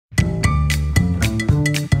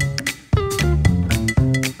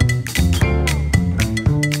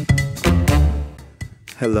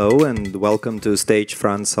Hello and welcome to Stage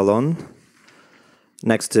Front Salon.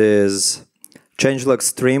 Next is Changelog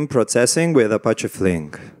stream processing with Apache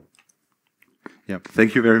Flink. Yeah,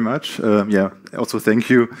 thank you very much. Also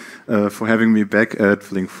thank you for having me back at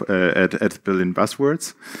Flink at Berlin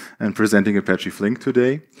Buzzwords and presenting Apache Flink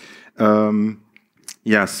today.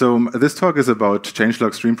 So this talk is about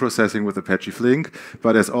changelog stream processing with Apache Flink,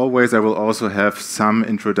 but as always, I will also have some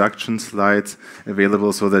introduction slides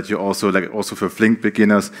available so that you also for Flink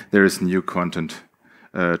beginners, there is new content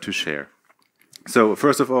to share. So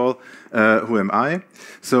first of all, who am I?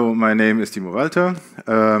 So my name is Timo Walther.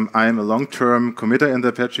 I am a long-term committer in the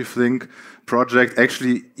Apache Flink project,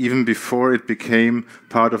 actually even before it became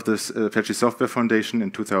part of the Apache Software Foundation in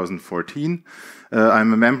 2014.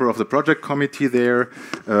 I'm a member of the project committee there.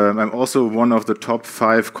 I'm also one of the top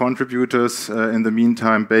 5 contributors in the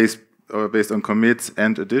meantime, based on commits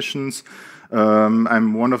and additions.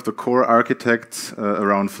 I'm one of the core architects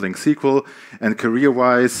around Flink SQL, and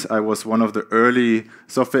career-wise, I was one of the early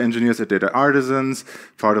software engineers at Data Artisans,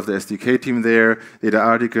 part of the SDK team there. Data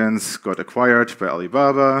Artisans got acquired by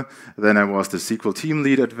Alibaba. Then I was the SQL team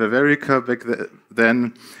lead at Ververica back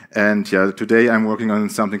then. And today I'm working on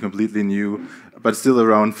something completely new, but still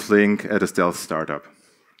around Flink at a stealth startup.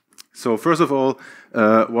 So first of all,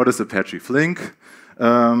 what is Apache Flink?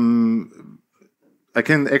 I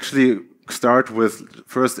can actually start with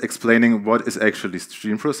first explaining what is actually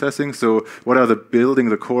stream processing. So what are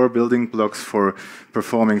the core building blocks for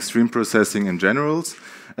performing stream processing in generals?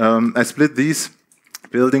 I split these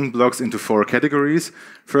building blocks into 4 categories.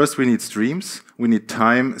 First, we need streams. We need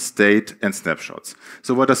time, state, and snapshots.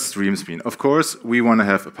 So what does streams mean? Of course, we want to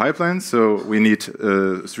have a pipeline, so we need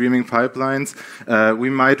streaming pipelines. We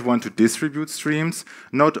might want to distribute streams,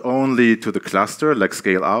 not only to the cluster, like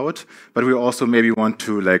scale out, but we also maybe want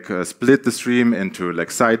to split the stream into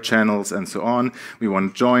side channels and so on. We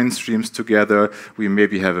want to join streams together. We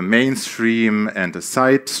maybe have a main stream and a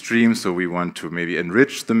side stream, so we want to maybe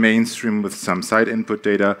enrich the main stream with some side input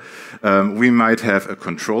data. We might have a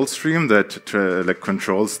control stream that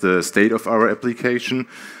controls the state of our application.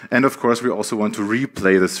 And of course, we also want to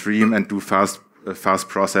replay the stream and do fast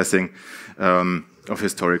processing of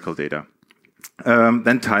historical data.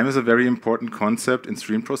 Then time is a very important concept in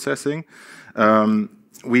stream processing.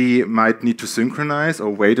 We might need to synchronize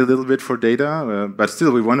or wait a little bit for data, but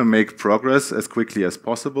still we want to make progress as quickly as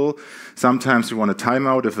possible. Sometimes we want a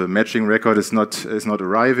timeout if a matching record is not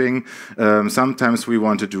arriving. Sometimes we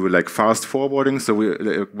want to do fast forwarding. So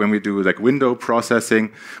when we do window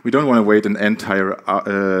processing, we don't want to wait an entire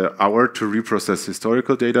hour to reprocess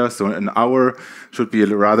historical data. So an hour should be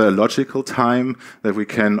rather a logical time that we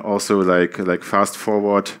can also fast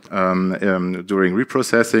forward during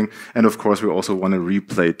reprocessing. And of course, we also want to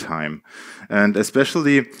replay time. And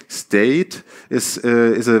especially state is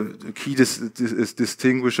a key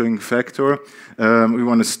distinguishing factor. We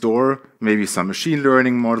want to store maybe some machine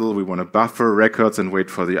learning model. We want to buffer records and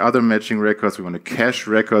wait for the other matching records. We want to cache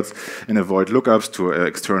records and avoid lookups to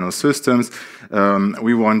external systems.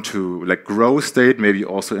 We want to grow state, maybe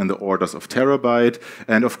also in the orders of terabyte.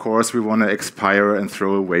 And of course, we want to expire and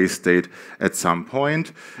throw away state at some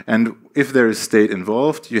point. And if there is state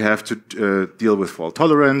involved, you have to deal with fault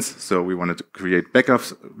tolerance. So we wanted to create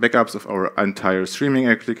backups of our entire streaming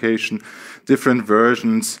application, different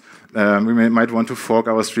versions. We might want to fork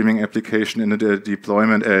our streaming application in a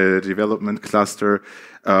development cluster.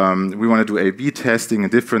 We want to do A/B testing in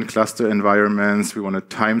different cluster environments. We want to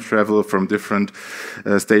time travel from different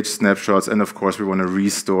stage snapshots. And of course, we want to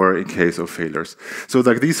restore in case of failures. So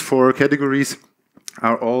these 4 categories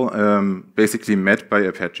are all basically met by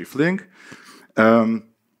Apache Flink.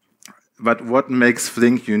 But what makes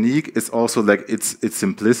Flink unique is also its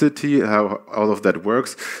simplicity, how all of that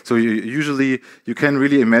works. So you can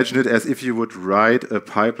really imagine it as if you would write a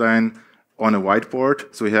pipeline on a whiteboard.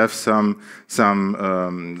 So we have some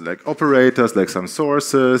operators, some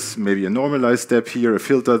sources, maybe a normalized step here, a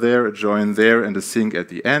filter there, a join there, and a sync at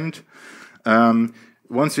the end.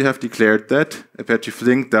 Once you have declared that, Apache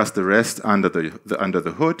Flink does the rest under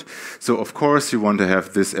the hood. So of course, you want to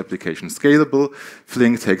have this application scalable.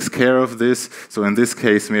 Flink takes care of this. So in this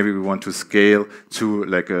case, maybe we want to scale to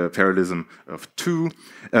a parallelism of 2.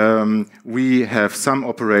 We have some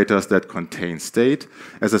operators that contain state.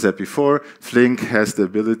 As I said before, Flink has the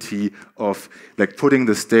ability of putting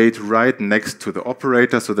the state right next to the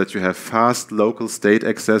operator so that you have fast local state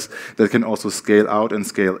access that can also scale out and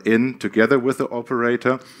scale in together with the operator.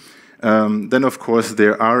 Then, of course,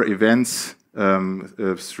 there are events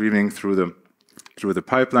streaming through through the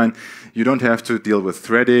pipeline. You don't have to deal with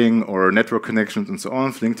threading or network connections and so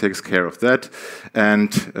on. Flink takes care of that.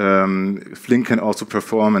 And Flink can also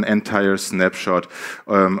perform an entire snapshot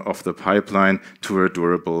of the pipeline to a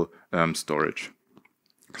durable storage.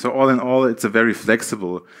 So all in all, it's a very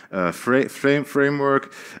flexible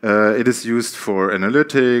framework. It is used for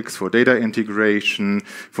analytics, for data integration,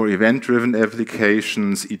 for event-driven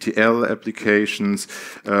applications, ETL applications.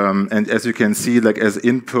 And as you can see, like as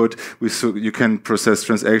input, you can process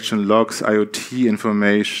transaction logs, IoT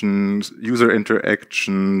information, user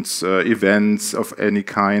interactions, events of any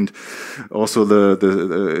kind. Also,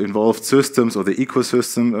 the involved systems or the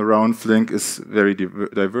ecosystem around Flink is very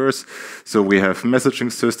diverse. So we have messaging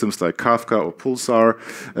systems like Kafka or Pulsar,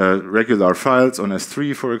 regular files on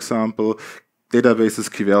S3, for example.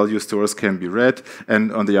 Databases, key value stores can be read,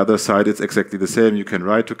 and on the other side, it's exactly the same. You can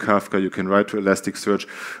write to Kafka, you can write to Elasticsearch,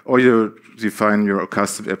 or you define your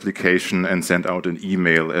custom application and send out an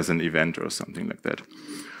email as an event or something like that.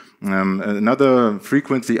 Another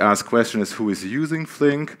frequently asked question is who is using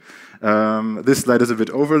Flink? This slide is a bit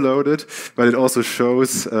overloaded, but it also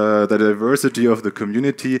shows the diversity of the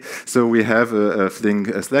community. So we have a Flink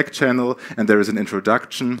Slack channel, and there is an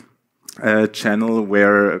introduction channel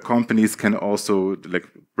where companies can also like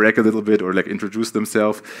brag a little bit or like introduce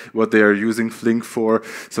themselves, what they are using Flink for.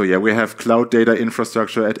 So yeah, we have cloud data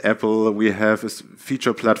infrastructure at Apple, we have a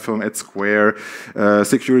feature platform at Square,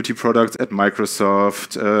 security products at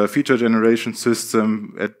Microsoft, feature generation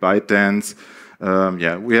system at ByteDance.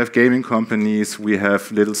 Yeah, we have gaming companies, we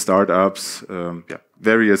have little startups, yeah,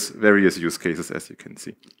 various use cases, as you can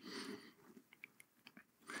see.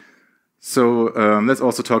 So let's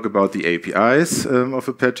also talk about the APIs of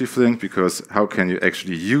Apache Flink, because how can you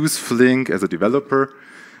actually use Flink as a developer?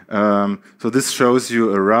 So this shows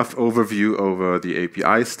you a rough overview over the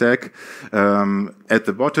API stack. At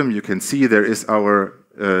the bottom, you can see there is our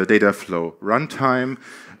data flow runtime.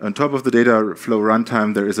 On top of the data flow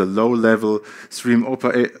runtime, there is a low-level stream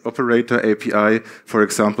operator API. For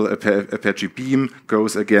example, Apache Beam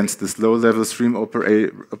goes against this low-level stream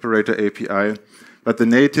operator API. But the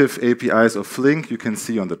native APIs of Flink, you can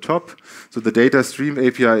see on the top. So the data stream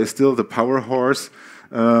API is still the power horse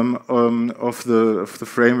of the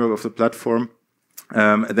framework of the platform.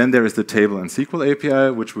 And then there is the table and SQL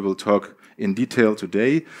API, which we will talk in detail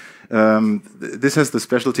today. This has the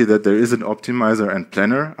specialty that there is an optimizer and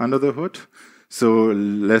planner under the hood, so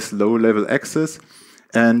less low-level access.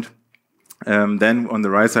 And then on the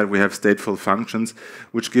right side, we have stateful functions,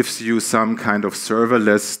 which gives you some kind of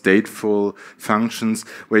serverless stateful functions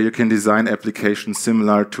where you can design applications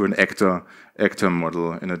similar to an actor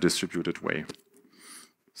model in a distributed way.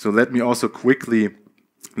 So let me also quickly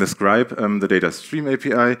describe the data stream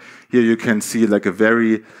API. Here you can see like a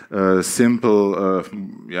very simple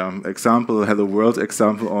example, hello world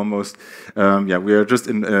example almost. We are just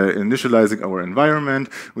initializing our environment.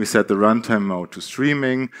 We set the runtime mode to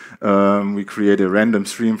streaming. We create a random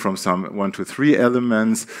stream from some 1 to 3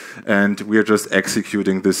 elements, and we are just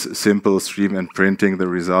executing this simple stream and printing the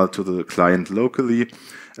result to the client locally.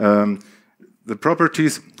 The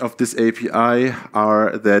properties of this API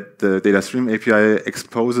are that the data stream API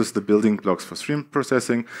exposes the building blocks for stream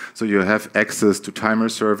processing. So you have access to timer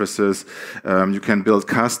services. You can build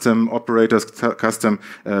custom operators, custom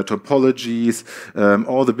topologies.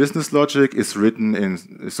 All the business logic is written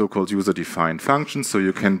in so-called user-defined functions. So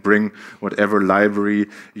you can bring whatever library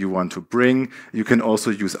you want to bring. You can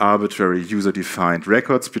also use arbitrary user-defined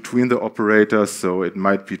records between the operators. So it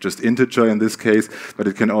might be just integer in this case, but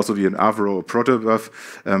it can also be an avro or protobuf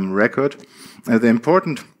record. The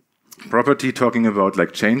important property talking about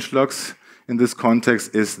like changelogs in this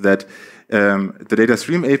context is that the data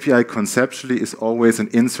stream API conceptually is always an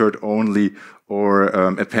insert-only or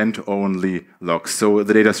append-only log. So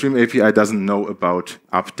the data stream API doesn't know about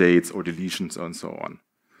updates or deletions and so on.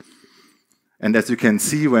 And as you can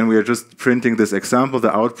see, when we are just printing this example,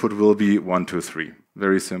 the output will be 1, 2, 3.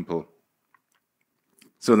 Very simple.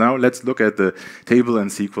 So now let's look at the table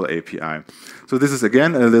and SQL API. So this is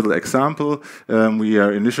again a little example. We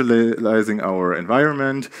are initializing our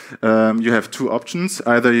environment. You have two options.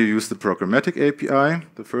 Either you use the programmatic API,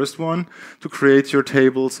 the first one, to create your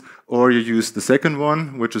tables, or you use the second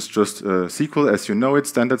one, which is just SQL as you know it,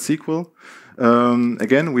 standard SQL.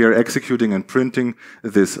 Again, we are executing and printing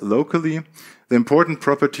this locally. The important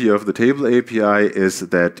property of the table API is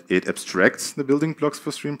that it abstracts the building blocks for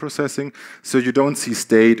stream processing, so you don't see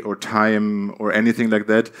state or time or anything like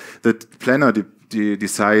that. The planner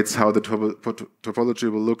decides how the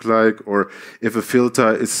topology will look like, or if a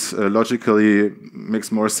filter is logically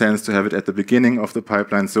makes more sense to have it at the beginning of the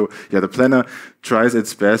pipeline. So yeah, the planner tries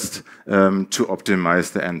its best to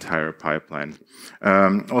optimize the entire pipeline.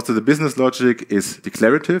 Also, the business logic is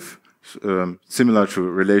declarative, similar to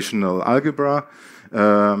relational algebra.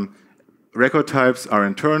 Record types are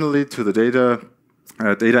internally to the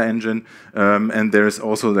data engine, and there's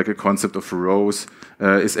also like a concept of rows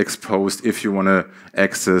is exposed if you want to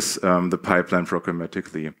access the pipeline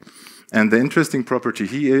programmatically. And the interesting property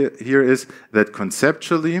here is that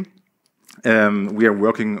conceptually we are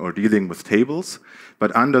working or dealing with tables,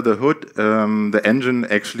 but under the hood the engine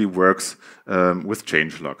actually works with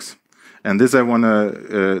changelogs. And this I want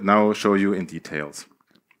to now show you in details.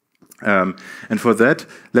 And for that,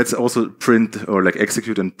 let's also print or like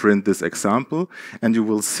execute and print this example. And you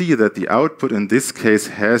will see that the output in this case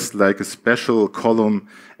has like a special column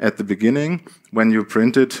at the beginning when you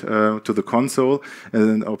print it to the console,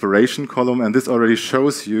 an operation column. And this already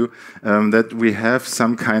shows you that we have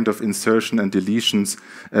some kind of insertion and deletions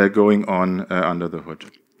going on under the hood.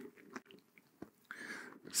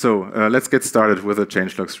 So let's get started with a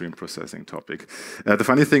changelog stream processing topic. The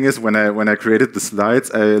funny thing is, when I created the slides,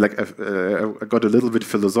 I got a little bit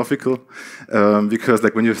philosophical because,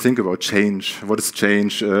 like, when you think about change, what is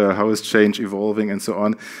change, how is change evolving, and so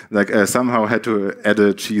on, like, I somehow had to add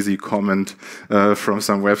a cheesy comment from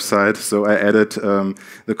some website. So I added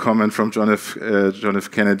the comment from John F.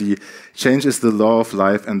 Kennedy: "Change is the law of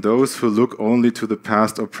life, and those who look only to the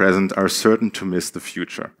past or present are certain to miss the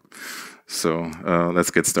future." So let's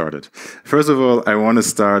get started. First of all, I want to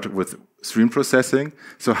start with stream processing.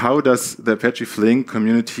 So how does the Apache Flink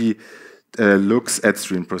community looks at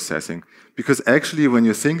stream processing? Because actually, when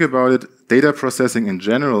you think about it, data processing in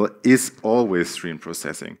general is always stream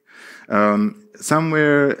processing.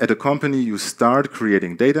 Somewhere at a company, you start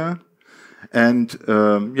creating data, and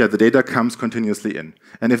the data comes continuously in.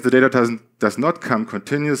 And if the data does not come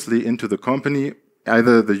continuously into the company,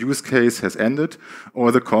 either the use case has ended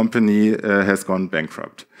or the company has gone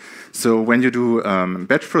bankrupt. So when you do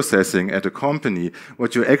batch processing at a company,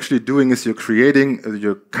 what you're actually doing is you're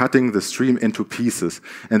cutting the stream into pieces.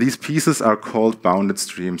 And these pieces are called bounded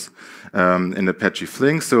streams in Apache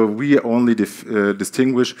Flink. So we only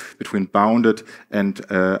distinguish between bounded and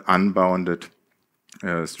unbounded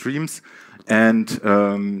streams. And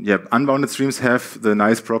unbounded streams have the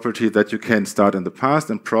nice property that you can start in the past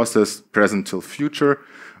and process present till future,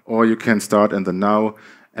 or you can start in the now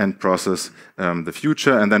and process the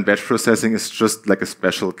future. And then batch processing is just like a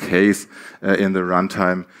special case in the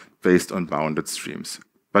runtime based on bounded streams.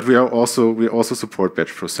 But we also support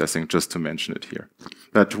batch processing, just to mention it here.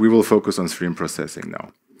 But we will focus on stream processing now.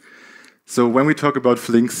 So when we talk about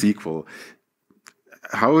Flink SQL,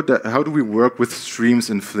 how do we work with streams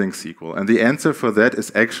in Flink SQL? And the answer for that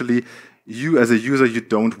is actually, you as a user, you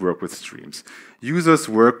don't work with streams. Users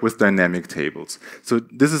work with dynamic tables. So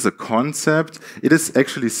this is a concept. It is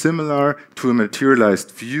actually similar to a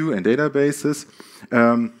materialized view in databases.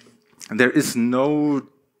 There is no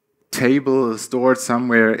table stored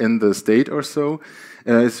somewhere in the state or so.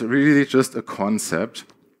 It's really just a concept.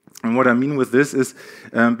 And what I mean with this is,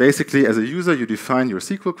 basically, as a user, you define your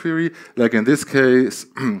SQL query, like in this case,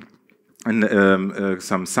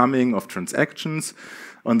 some summing of transactions.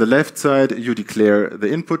 On the left side, you declare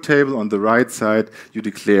the input table. On the right side, you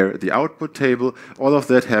declare the output table. All of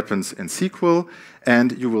that happens in SQL,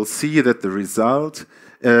 and you will see that the result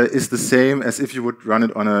is the same as if you would run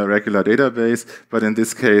it on a regular database, but in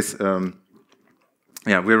this case,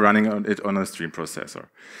 we're running it on a stream processor.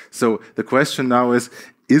 So the question now is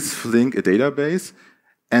Flink a database?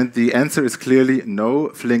 And the answer is clearly no,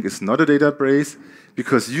 Flink is not a database,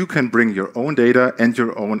 because you can bring your own data and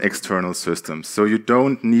your own external systems. So you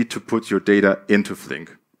don't need to put your data into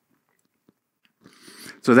Flink.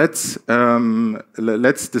 So let's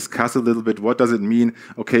discuss a little bit, what does it mean?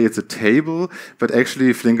 Okay, it's a table, but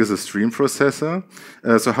actually Flink is a stream processor.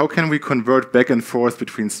 So how can we convert back and forth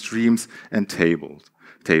between streams and tables?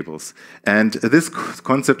 And this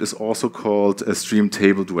concept is also called a stream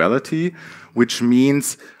table duality, which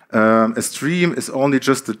means a stream is only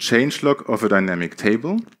just the changelog of a dynamic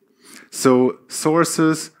table. So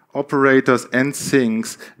sources, operators, and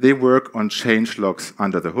sinks, they work on changelogs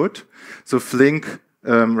under the hood. So Flink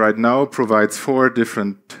right now provides 4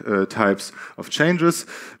 different types of changes.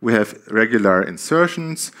 We have regular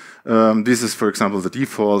insertions. This is, for example, the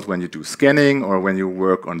default when you do scanning or when you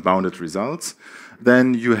work on bounded results.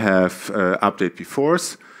 Then you have update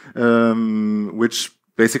befores, which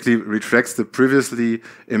basically retracts the previously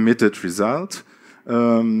emitted result.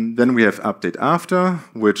 Then we have update after,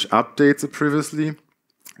 which updates a previously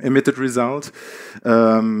emitted result.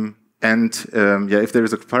 If there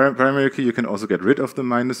is a primary key, you can also get rid of the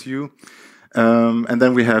 -u. And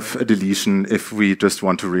then we have a deletion if we just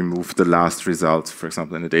want to remove the last result, for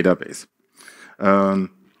example, in a database.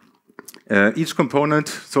 Each component,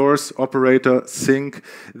 source, operator, sink,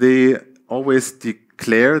 they always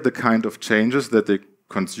declare the kind of changes that they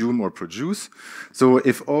consume or produce. So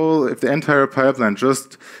if the entire pipeline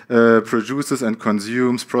just produces and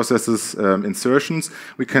consumes, processes insertions,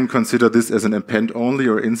 we can consider this as an append-only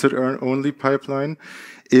or insert-only pipeline.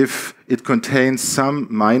 If it contains some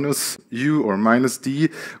 -u or -d,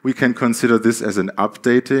 we can consider this as an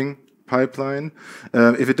updating pipeline.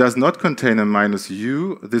 If it does not contain a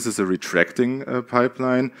 -u, this is a retracting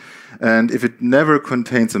pipeline. And if it never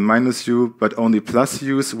contains a -u, but only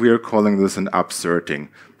 +u's, we are calling this an upserting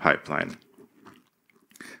pipeline.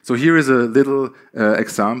 So here is a little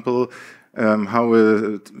example how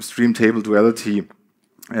a stream table duality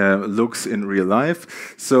looks in real life.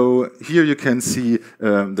 So here you can see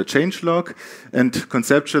the changelog, and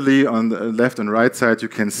conceptually on the left and right side you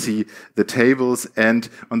can see the tables, and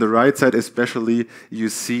on the right side especially you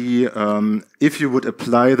see if you would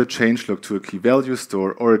apply the changelog to a key value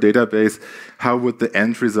store or a database, how would the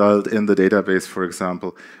end result in the database, for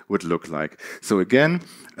example, would look like. So again,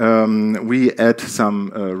 we add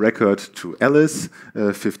some record to Alice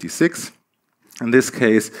 56. In this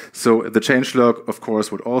case, so the changelog, of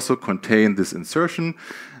course, would also contain this insertion.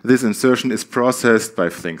 This insertion is processed by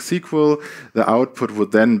Flink SQL. The output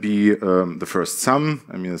would then be the first sum.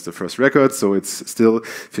 I mean, it's the first record, so it's still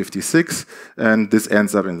 56, and this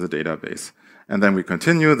ends up in the database. And then we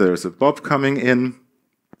continue. There's a Bob coming in.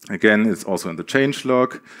 Again, it's also in the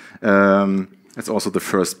changelog. It's also the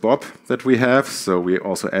first Bob that we have, so we're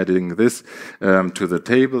also adding this to the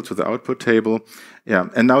table, to the output table. Yeah,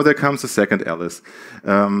 and now there comes the second Alice.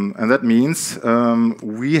 And that means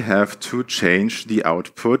we have to change the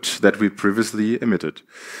output that we previously emitted.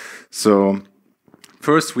 So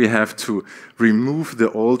first we have to remove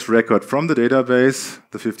the old record from the database.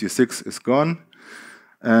 The 56 is gone.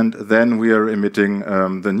 And then we are emitting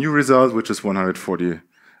the new result, which is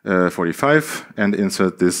 145, and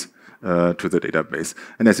insert this to the database.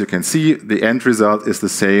 And as you can see, the end result is the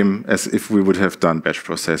same as if we would have done batch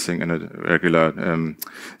processing in a regular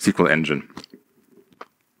SQL engine.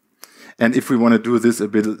 And if we want to do this a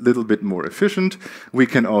little bit more efficient, we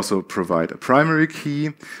can also provide a primary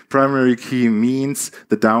key. Primary key means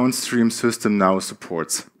the downstream system now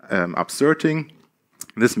supports upserting.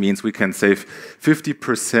 This means we can save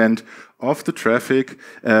 50% of the traffic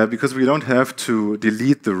because we don't have to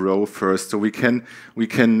delete the row first. So we can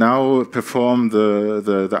now perform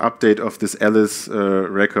the update of this Alice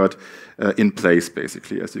record in place,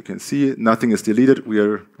 basically. As you can see, nothing is deleted. We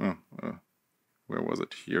are where was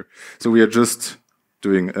it? Here. So we are just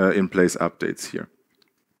doing in-place updates here.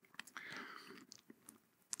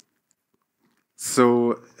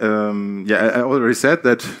 So yeah, I already said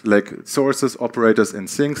that like sources, operators, and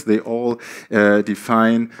sinks, they all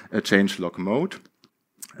define a changelog mode.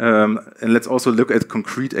 And let's also look at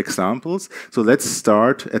concrete examples. So let's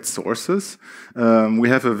start at sources. We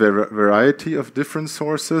have a variety of different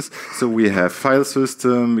sources. So we have file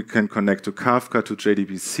system, we can connect to Kafka, to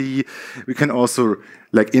JDBC. We can also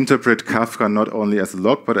like interpret Kafka not only as a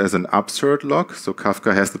log, but as an upsert log. So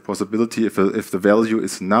Kafka has the possibility if the value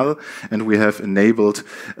is null, and we have enabled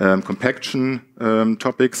compaction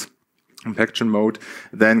topics, compaction mode,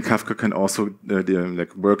 then Kafka can also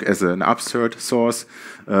like work as an upsert source.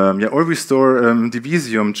 Or we store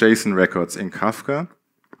Debezium JSON records in Kafka.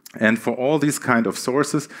 And for all these kind of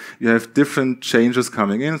sources, you have different changes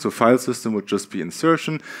coming in. So file system would just be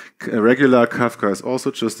insertion. A regular Kafka is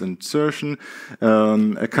also just insertion.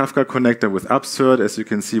 A Kafka connector with upsert, as you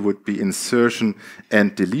can see, would be insertion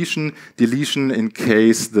and deletion. Deletion in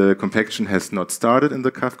case the compaction has not started in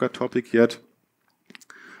the Kafka topic yet.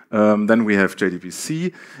 Then we have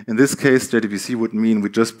JDBC. In this case, JDBC would mean we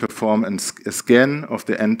just perform a scan of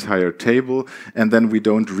the entire table, and then we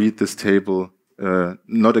don't read this table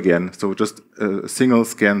not again. So just a single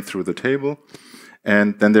scan through the table.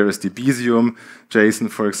 And then there is Debezium JSON,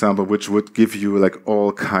 for example, which would give you like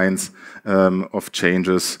all kinds of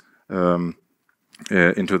changes into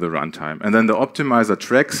the runtime. And then the optimizer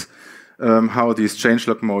tracks how these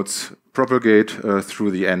changelog modes propagate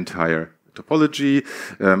through the entire topology,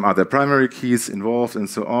 are there primary keys involved, and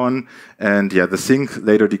so on. And yeah, the sink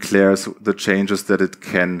later declares the changes that it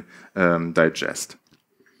can digest.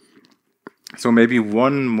 So maybe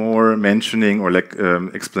one more mentioning or like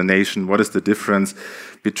explanation, what is the difference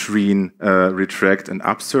between retract and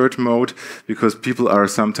upsert mode, because people are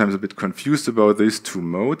sometimes a bit confused about these two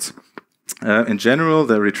modes. In general,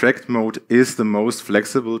 the retract mode is the most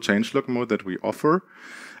flexible changelog mode that we offer.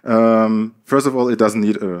 First of all, it doesn't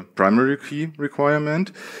need a primary key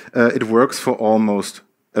requirement. It works for almost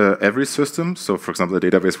every system. So, for example, a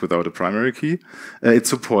database without a primary key. It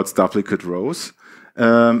supports duplicate rows.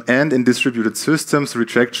 And in distributed systems,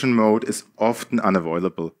 retraction mode is often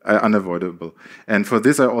unavoidable. And for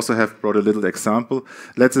this, I also have brought a little example.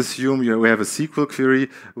 Let's assume we have a SQL query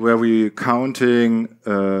where we're counting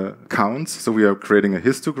counts. So we are creating a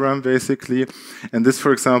histogram, basically. And this,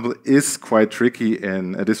 for example, is quite tricky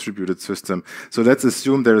in a distributed system. So let's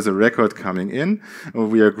assume there is a record coming in.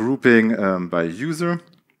 We are grouping by user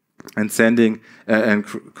and sending and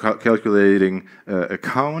calculating a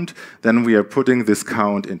count. Then we are putting this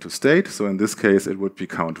count into state. So in this case, it would be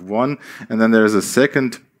count 1. And then there is a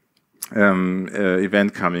second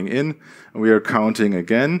event coming in. We are counting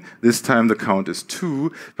again. This time the count is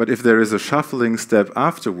 2. But if there is a shuffling step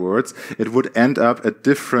afterwards, it would end up at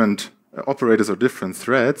different operators or different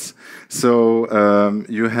threads. So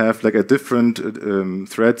you have like a different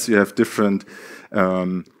threads. You have different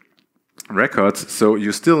records, so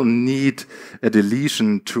you still need a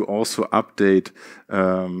deletion to also update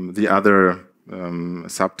the other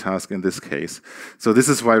subtask in this case. So this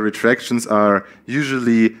is why retractions are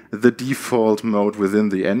usually the default mode within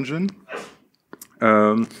the engine.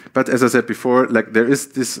 But as I said before, like there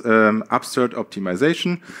is this upsert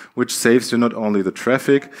optimization, which saves you not only the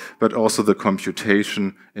traffic, but also the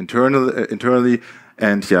computation internally.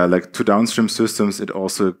 And yeah, like to downstream systems, it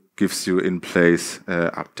also gives you in place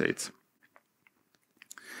updates.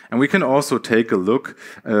 And we can also take a look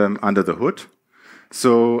under the hood.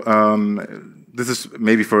 So this is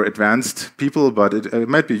maybe for advanced people, but it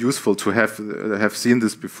might be useful to have seen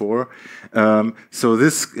this before. So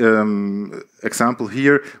this example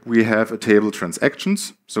here, we have a table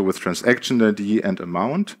transactions, so with transaction ID and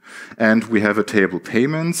amount, and we have a table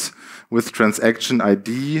payments with transaction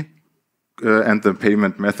ID and the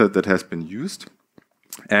payment method that has been used.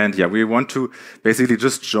 And yeah, we want to basically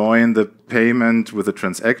just join the payment with the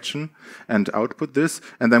transaction and output this,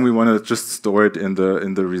 and then we want to just store it in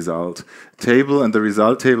the result table. And the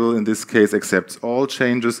result table in this case accepts all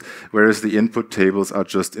changes, whereas the input tables are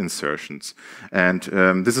just insertions. And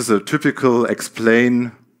this is a typical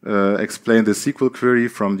explain the SQL query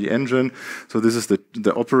from the engine. So this is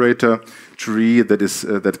the operator tree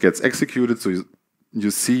that gets executed. So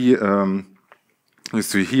you see. You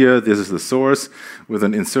see here, this is the source with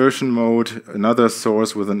an insertion mode, another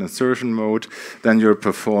source with an insertion mode. Then you're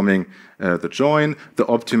performing the join. The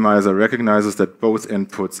optimizer recognizes that both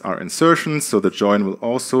inputs are insertions, so the join will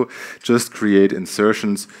also just create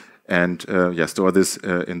insertions and store this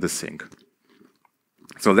in the sink.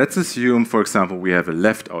 So let's assume, for example, we have a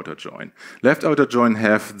left outer join. Left outer join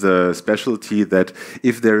have the specialty that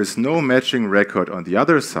if there is no matching record on the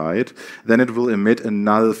other side, then it will emit a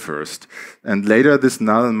null first. And later this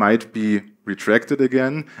null might be retracted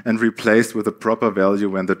again and replaced with a proper value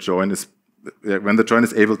when the join is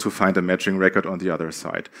able to find a matching record on the other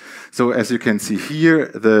side. So as you can see here,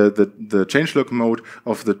 the changelog mode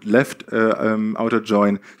of the left outer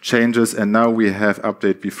join changes, and now we have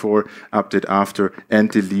update before, update after,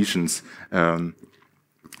 and deletions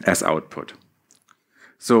as output.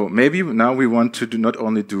 So maybe now we want to not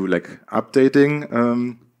only do like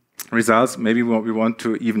updating results, maybe we want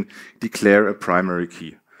to even declare a primary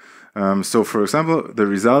key. So for example, the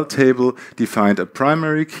result table defined a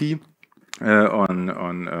primary key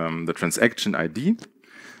on the transaction ID.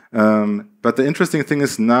 But the interesting thing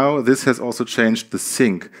is now this has also changed the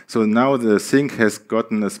sink. So now the sink has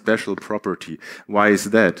gotten a special property. Why is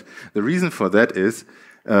that? The reason for that is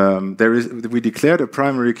we declared a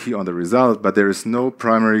primary key on the result, but there is no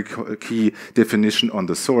primary key definition on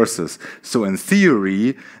the sources. So in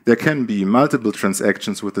theory, there can be multiple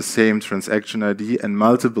transactions with the same transaction ID and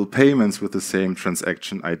multiple payments with the same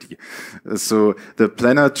transaction ID. So the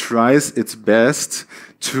planner tries its best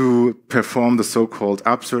to perform the so-called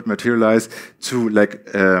upsert materialized to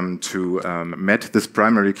met this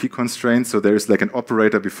primary key constraint. So there is like an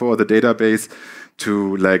operator before the database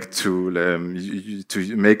to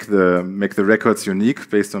make the records unique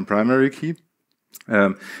based on primary key.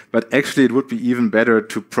 But actually, it would be even better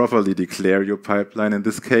to properly declare your pipeline in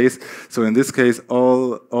this case. So in this case,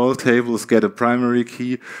 all tables get a primary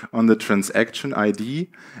key on the transaction ID.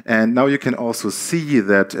 And now you can also see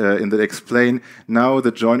that in the explain, now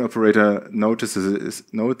the join operator notices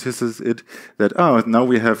it that, oh, now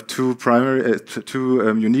we have two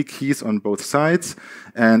unique keys on both sides.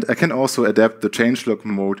 And I can also adapt the changelog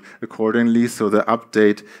mode accordingly. So the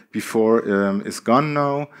update before is gone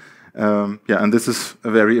now. And this is a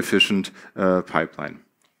very efficient pipeline.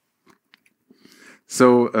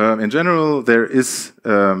 So in general, there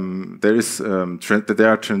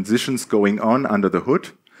are transitions going on under the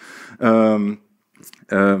hood.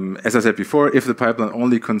 As I said before, if the pipeline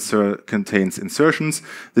only contains insertions,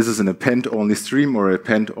 this is an append-only stream or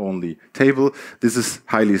append-only table. This is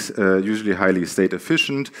usually highly state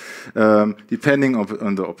efficient. Depending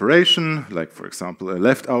on the operation, like for example a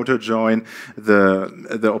left outer join,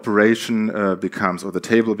 the operation becomes, or the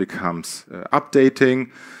table becomes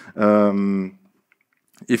updating.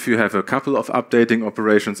 If you have a couple of updating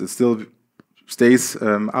operations, it still stays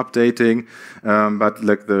updating, but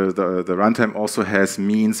like the runtime also has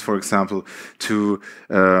means, for example, to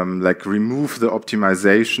like remove the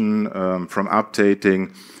optimization from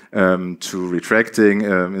updating to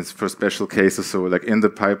retracting for special cases. So like in the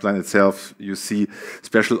pipeline itself, you see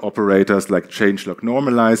special operators like changelog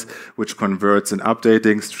normalize, which converts an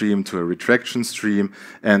updating stream to a retraction stream,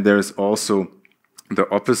 and there is also the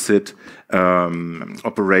opposite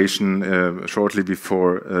operation shortly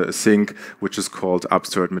before sync, which is called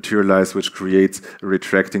upsert materialized, which creates a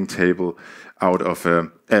retracting table out of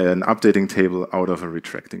an updating table out of a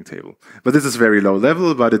retracting table. But this is very low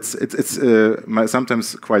level, but it's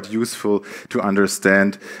sometimes quite useful to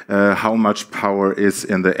understand how much power is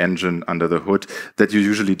in the engine under the hood that you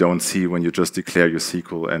usually don't see when you just declare your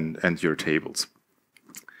SQL and your tables.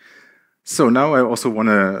 So now I also want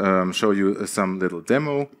to show you some little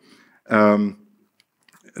demo.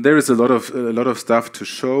 There is a lot of stuff to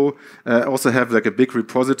show. I also have like a big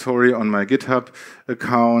repository on my GitHub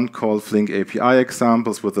account called Flink API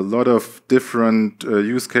examples with a lot of different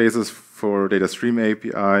use cases for data stream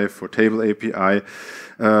API, for table API.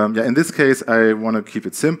 In this case, I want to keep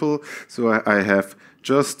it simple. So I have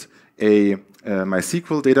just a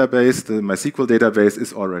MySQL database. The MySQL database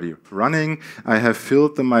is already running. I have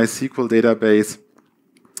filled the MySQL database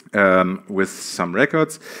with some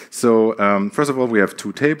records. So first of all, we have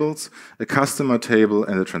two tables, a customer table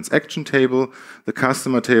and a transaction table. The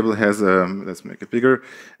customer table has let's make it bigger.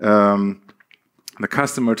 The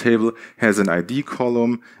customer table has an ID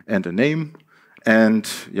column and a name. And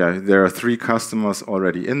there are three customers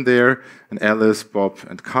already in there, an Alice, Bob,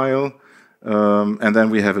 and Kyle. And then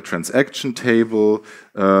we have a transaction table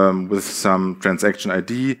with some transaction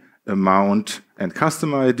ID, amount, and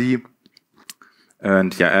customer ID.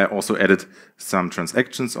 And I also added some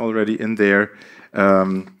transactions already in there.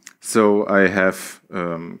 So I have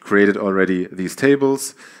created already these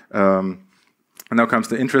tables. Now comes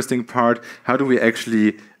the interesting part. How do we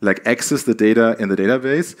actually access the data in the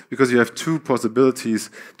database? Because you have two possibilities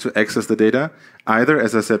to access the data. Either,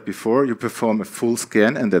 as I said before, you perform a full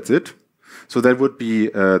scan and that's it. So that would be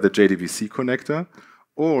the JDBC connector.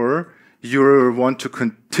 Or you want to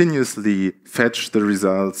continuously fetch the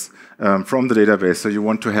results from the database. So you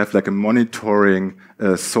want to have a monitoring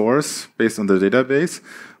source based on the database,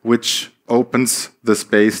 which opens the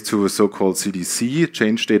space to a so-called CDC,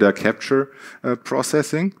 change data capture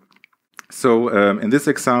processing. So in this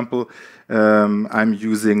example, I'm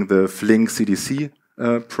using the Flink CDC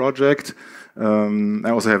project. I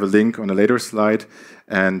also have a link on a later slide.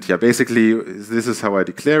 And basically, this is how I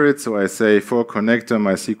declare it. So I say for connector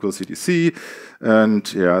MySQL CDC, and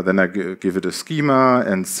then I give it a schema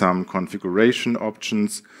and some configuration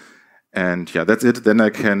options. And that's it. Then I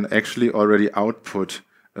can actually already output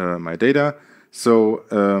my data. So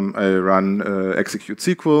I run execute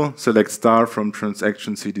SQL, select star from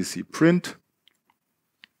transaction CDC print.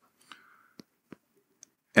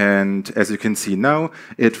 And as you can see now,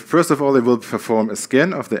 first of all, it will perform a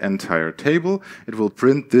scan of the entire table. It will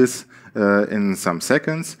print this in some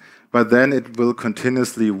seconds, but then it will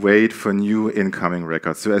continuously wait for new incoming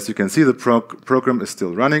records. So as you can see, the program is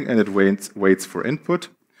still running and it waits for input.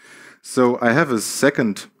 So I have a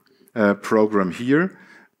second program here.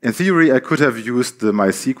 In theory, I could have used the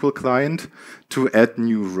MySQL client to add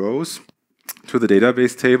new rows to the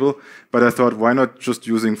database table, but I thought, why not just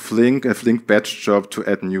using Flink, a Flink batch job to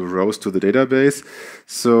add new rows to the database?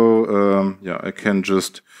 So I can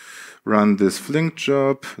just run this Flink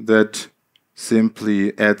job that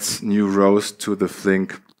simply adds new rows to the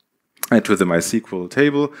Flink, to the MySQL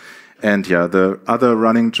table. And yeah, the other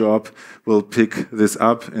running job will pick this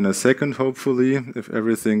up in a second, hopefully, if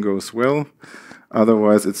everything goes well.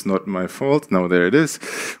 Otherwise, it's not my fault. No, there it is.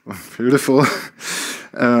 Beautiful.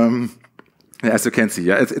 As you can see,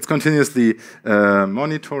 yeah, it's continuously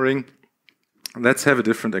monitoring. Let's have a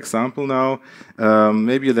different example now.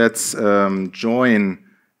 Maybe let's join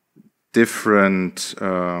different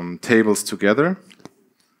tables together.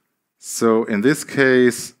 So in this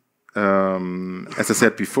case, as I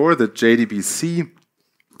said before, the JDBC.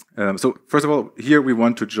 So first of all, here we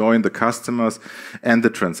want to join the customers and the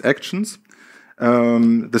transactions.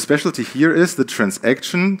 The specialty here is the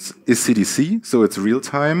transactions is CDC, so it's real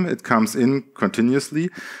time, it comes in continuously,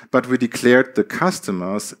 but we declared the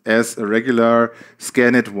customers as a regular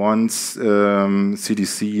scan it once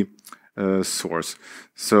CDC source.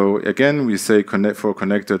 So again, we say for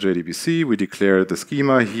connector JDBC, we declare the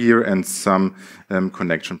schema here and some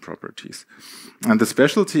connection properties. And the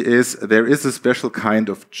specialty is there is a special kind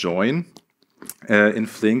of join in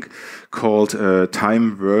Flink called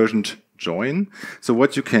time versioned join. So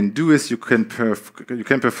what you can do is you can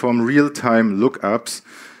perform real-time lookups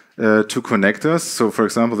to connectors. So for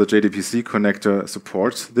example, the JDBC connector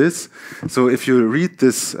supports this. So if you read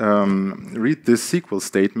this SQL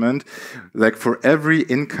statement, like for every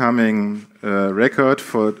incoming record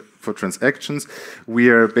for transactions, we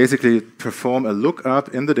are basically perform a lookup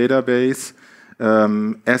in the database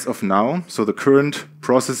as of now. So the current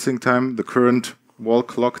processing time, the current wall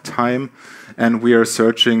clock time, and we are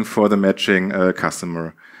searching for the matching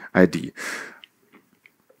customer ID.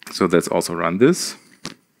 So let's also run this.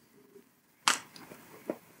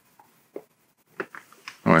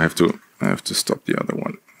 Oh, I have to stop the other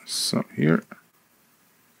one. So here.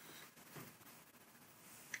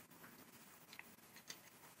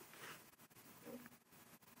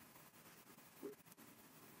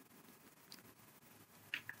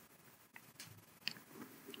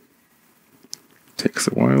 Takes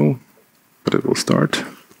a while, but it will start.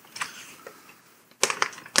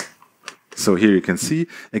 So here you can see,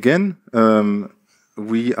 again,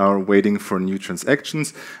 we are waiting for new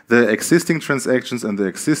transactions. The existing transactions and the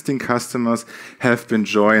existing customers have been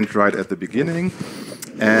joined right at the beginning.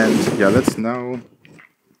 And yeah, let's now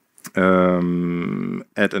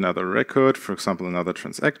add another record, for example, another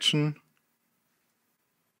transaction.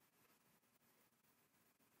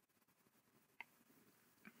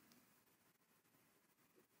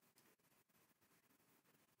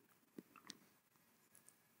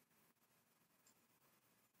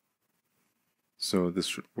 So this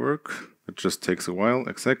should work. It just takes a while,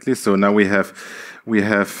 exactly. So now we have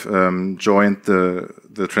joined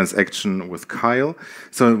the transaction with Kyle.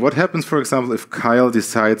 So what happens, for example, if Kyle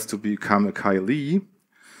decides to become a Kylie?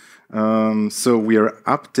 So we are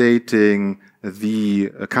updating the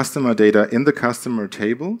customer data in the customer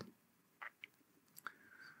table.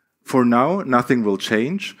 For now, nothing will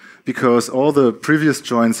change because all the previous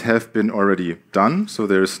joins have been already done. So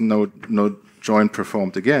there's no join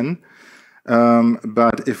performed again.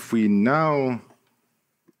 But if we now,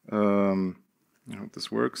 I hope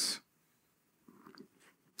this works.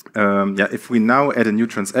 If we now add a new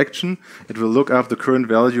transaction, it will look up the current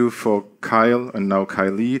value for Kyle and now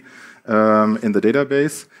Kylie in the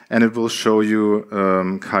database, and it will show you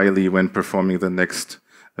Kylie when performing the next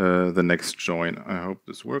join. I hope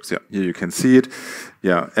this works. Yeah, here you can see it.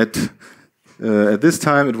 Yeah, at this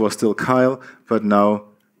time it was still Kyle, but now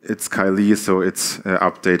it's Kylie, so it's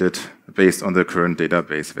updated based on the current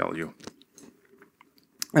database value.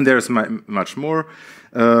 And there's much more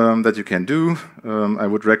that you can do. I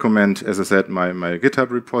would recommend, as I said, my GitHub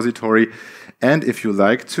repository. And if you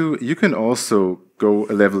like to, you can also go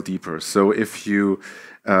a level deeper. So if you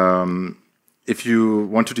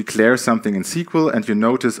want to declare something in SQL and you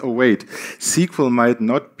notice, oh wait, SQL might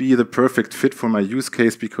not be the perfect fit for my use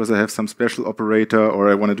case because I have some special operator or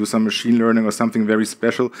I want to do some machine learning or something very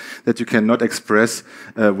special that you cannot express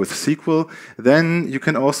with SQL, then you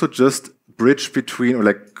can also just bridge between or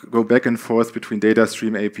like go back and forth between data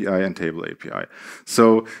stream API and table API.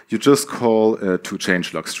 So you just call to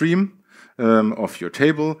changelog stream of your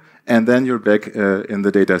table and then you're back in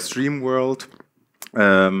the data stream world.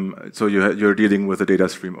 So you're dealing with a data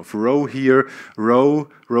stream of row here.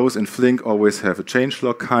 Rows in Flink always have a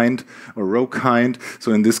changelog kind or row kind.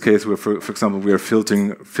 So in this case, for example, we are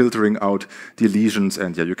filtering out deletions,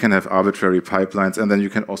 and yeah, you can have arbitrary pipelines, and then you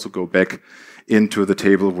can also go back into the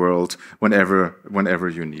table world whenever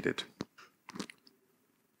you need it.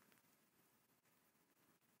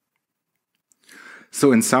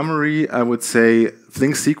 So in summary, I would say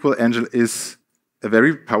Flink SQL Engine is a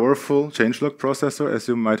very powerful changelog processor, as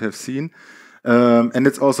you might have seen. And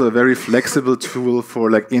it's also a very flexible tool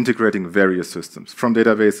for like integrating various systems from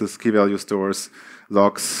databases, key value stores,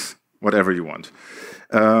 logs, whatever you want.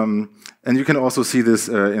 And you can also see this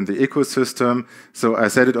in the ecosystem. So I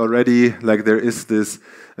said it already, like there is this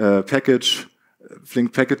package,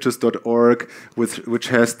 flinkpackages.org, which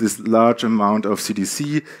has this large amount of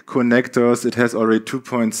CDC connectors. It has already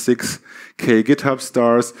 2.6K GitHub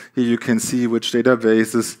stars. Here you can see which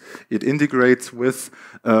databases it integrates with.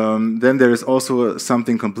 Then there is also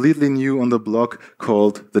something completely new on the block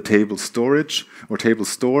called the table storage or table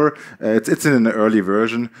store. It's in an early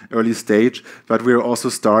version, early stage, but we're also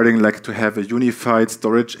starting like to have a unified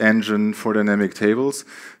storage engine for dynamic tables.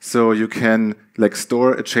 So you can like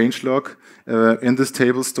store a changelog in this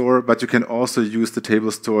table store, but you can also use the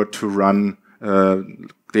table store to run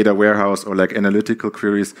data warehouse or like analytical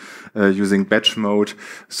queries using batch mode.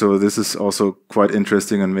 So this is also quite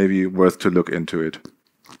interesting and maybe worth to look into it.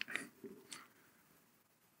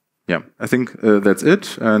 Yeah, I think that's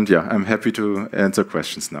it. And yeah, I'm happy to answer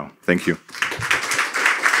questions now. Thank you.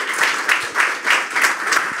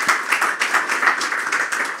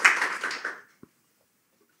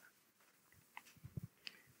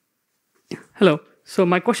 Hello. So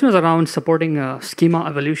my question is around supporting schema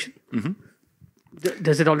evolution. Mm-hmm.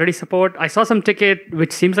 Does it already support? I saw some ticket,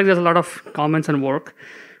 which seems like there's a lot of comments and work,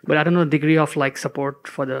 but I don't know the degree of like support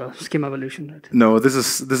for the schema evolution. Right? No, this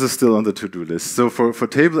is still on the to-do list. So for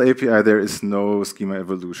table API, there is no schema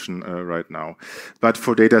evolution right now. But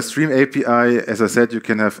for data stream API, as I said, you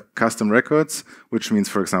can have custom records, which means,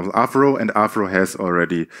 for example, Avro, and Avro has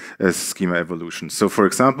already a schema evolution. So for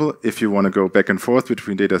example, if you want to go back and forth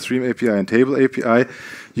between data stream API and table API,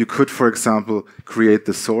 you could, for example, create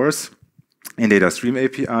the source in data stream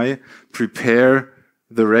API, prepare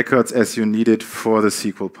the records as you need it for the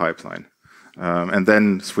SQL pipeline, and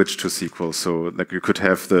then switch to SQL. So like you could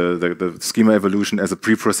have the schema evolution as a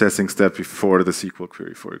pre-processing step before the SQL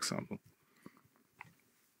query, for example.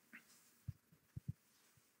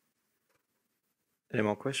 Any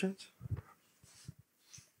more questions?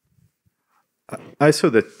 I saw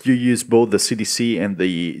that you use both the CDC and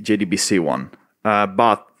the JDBC one,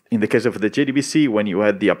 but in the case of the JDBC, when you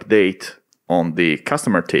had the update on the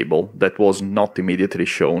customer table, that was not immediately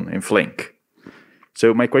shown in Flink.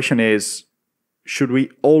 So my question is, should we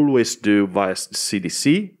always do via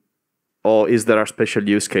CDC, or is there a special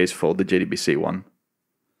use case for the JDBC one?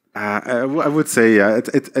 I would say, yeah,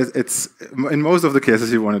 it's in most of the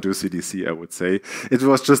cases you want to do CDC, I would say. It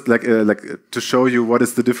was just like to show you what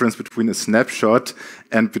is the difference between a snapshot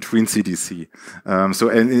and between CDC. So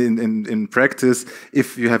in practice,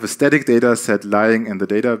 if you have a static data set lying in the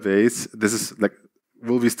database, this is like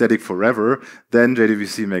will be static forever, then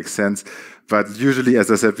JDBC makes sense. But usually,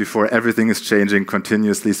 as I said before, everything is changing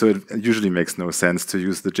continuously, so it usually makes no sense to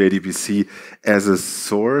use the JDBC as a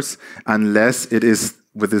source unless it is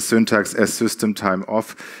with the syntax as system time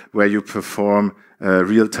off, where you perform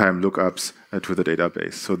real-time lookups to the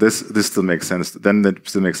database. So this still makes sense. Then it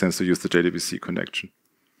still makes sense to use the JDBC connection.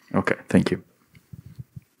 Okay, thank you.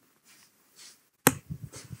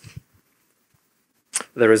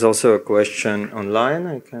 There is also a question online.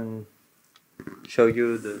 I can show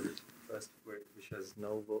you the first which has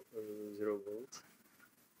no 0 volts.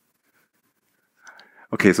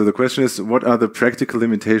 Okay, so the question is, what are the practical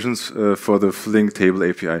limitations for the Flink table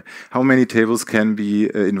API? How many tables can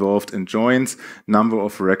be involved in joins, number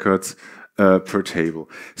of records per table?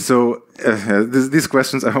 So these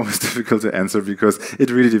questions are always difficult to answer because it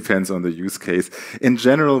really depends on the use case. In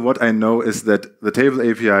general, what I know is that the table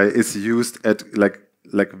API is used at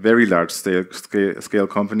like very large scale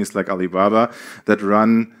companies like Alibaba that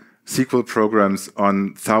run SQL programs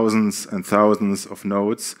on thousands and thousands of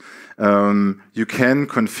nodes. You can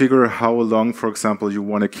configure how long, for example, you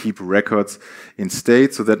want to keep records in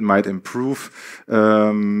state, so that might improve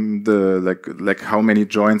the how many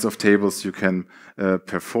joins of tables you can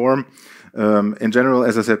perform. In general,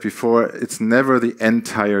 as I said before, it's never the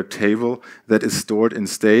entire table that is stored in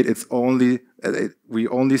state. It's only we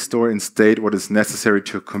only store in state what is necessary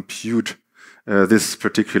to compute this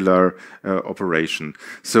particular operation.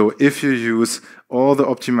 So if you use all the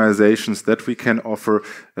optimizations that we can offer,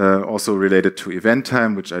 also related to event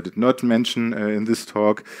time, which I did not mention in this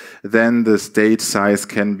talk, then the state size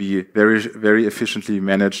can be very, very efficiently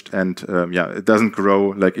managed, and it doesn't grow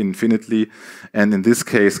like infinitely. And in this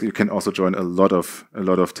case, you can also join a lot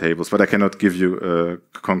of tables, but I cannot give you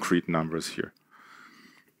concrete numbers here.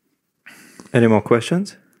 Any more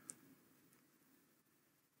questions?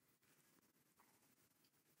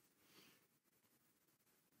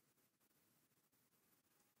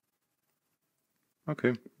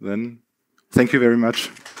 Okay, then thank you very much.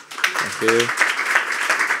 Thank you.